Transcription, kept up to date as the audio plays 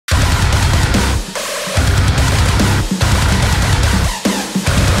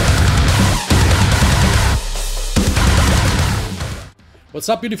What's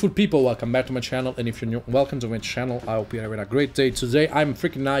up, beautiful people? Welcome back to my channel, and if you're new, welcome to my channel. I hope you're having a great day. Today I'm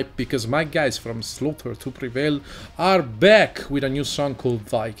freaking hyped because my guys from Slaughter to Prevail are back with a new song called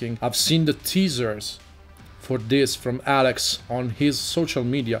Viking. I've seen the teasers for this from Alex on his social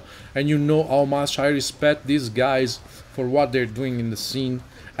media, and you know how much I respect these guys for what they're doing in the scene.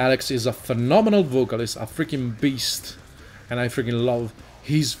 Alex is a phenomenal vocalist, a freaking beast, and I freaking love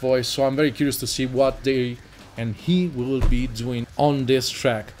his voice, so I'm very curious to see what they and he will be doing on this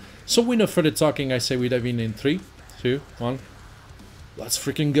track. So with no further talking, I say we dive in 3, 2, 1. Let's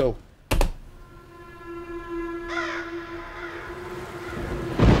freaking go.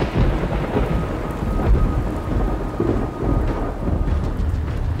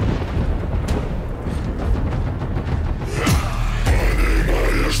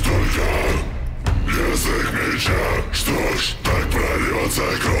 Понимаешь только язык меча, чтож, так прольется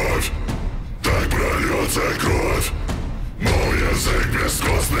кровь. Так прольется кровь. Мой язык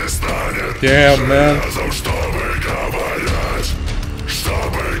бескостный станет железом, чтобы говорить.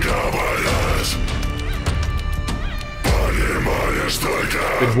 Понимаешь только.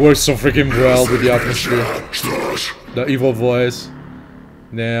 It works so freaking well with the atmosphere. The evil voice.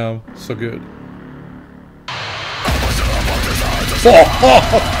 Damn, so good.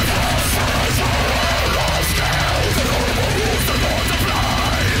 Oh!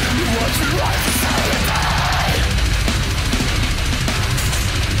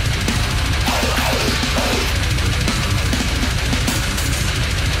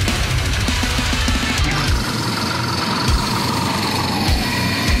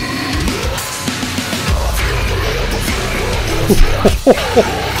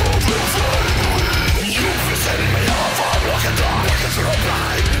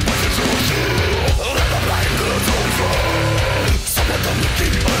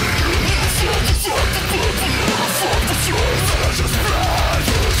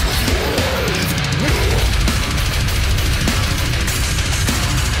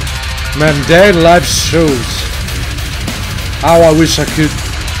 Man, their live shows, how I wish I could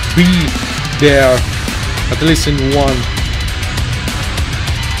be there, at least in one.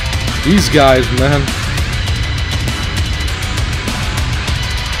 These guys, man.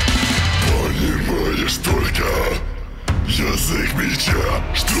 Понимаешь только язык меча,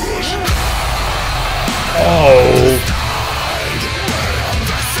 чтож. Oh.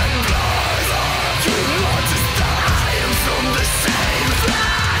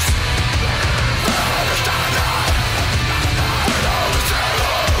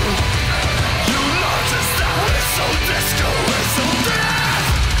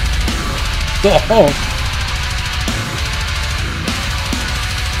 Oh.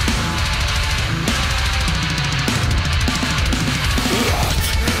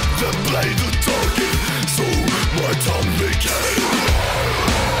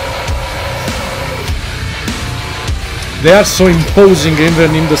 They are so imposing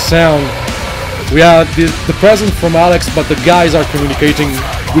even in the sound. We have the presence from Alex, but the guys are communicating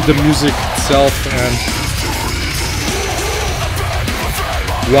with the music itself, and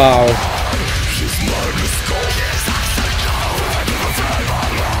wow.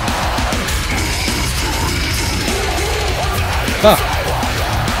 Huh.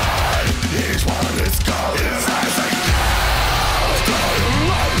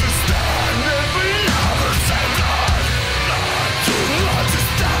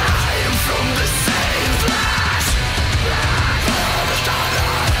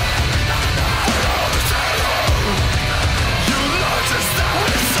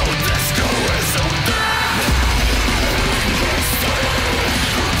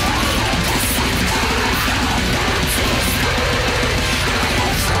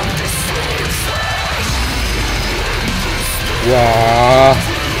 Wow.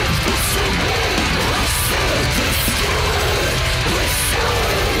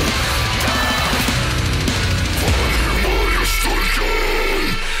 Понимаешь только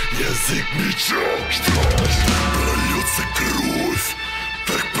язык меча, чтож. Прольется кровь,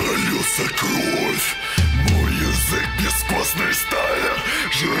 так прольется кровь. Мой язык бескостный станет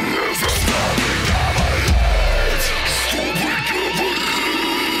железом, чтобы говорить.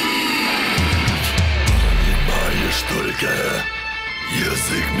 Понимаешь только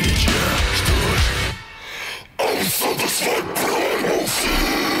язык меча, чтож. I'm satisfied, primal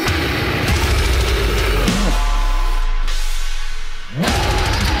fear.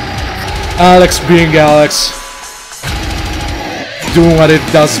 Alex being Alex, doing what it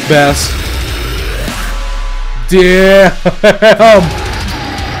does best. Damn!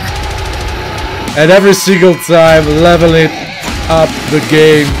 And every single time leveling up the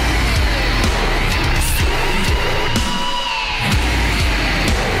game.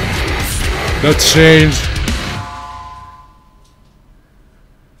 The change.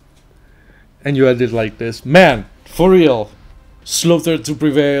 And you edit like this. Man, for real. Slaughter to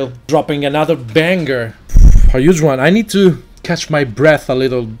Prevail, dropping another banger. A huge one. I need to catch my breath a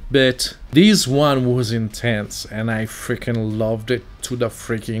little bit. This one was intense and I freaking loved it to the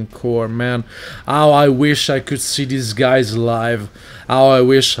freaking core, man. How I wish I could see these guys live. How I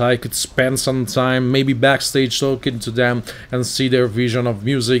wish I could spend some time maybe backstage talking to them and see their vision of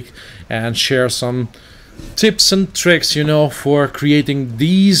music and share some tips and tricks, you know, for creating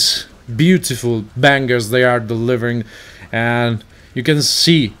these beautiful bangers they are delivering. And you can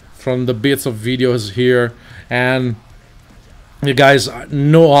see from the bits of videos here, and you guys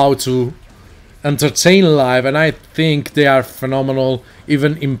know how to entertain live, and I think they are phenomenal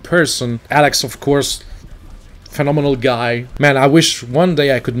even in person. Alex, of course, phenomenal guy. Man, I wish one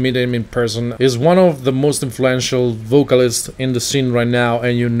day I could meet him in person. He's one of the most influential vocalists in the scene right now,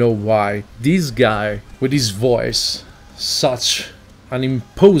 and you know why. This guy with his voice, such an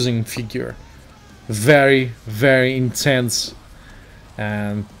imposing figure, very, very intense,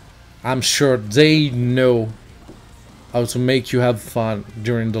 and I'm sure they know how to make you have fun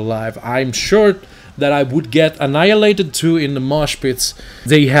during the live. I'm sure that I would get annihilated too in the mosh pits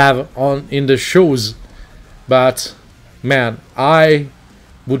they have on in the shows, but man, I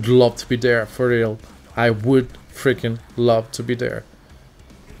would love to be there, for real. I would freaking love to be there.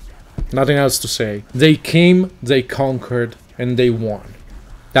 Nothing else to say. They came, they conquered, and they won.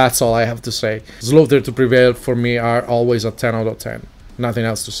 That's all I have to say. Slaughter to Prevail for me are always a 10 out of 10. Nothing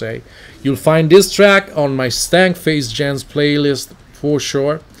else to say. You'll find this track on my Stank Face Gens playlist for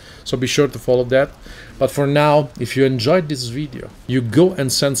sure, so be sure to follow that. But for now, if you enjoyed this video, you go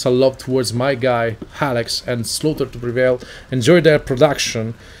and send some love towards my guy Alex and Slaughter to Prevail. Enjoy their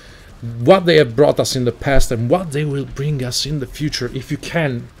production, what they have brought us in the past and what they will bring us in the future. If you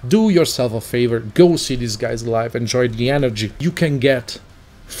can, do yourself a favor, go see these guys live. Enjoy the energy you can get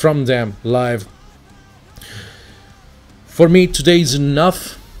from them live. For me, today is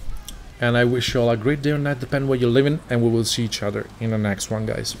enough, and I wish you all a great day or night, depending where you're living, and we will see each other in the next one,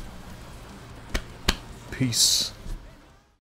 guys. Peace.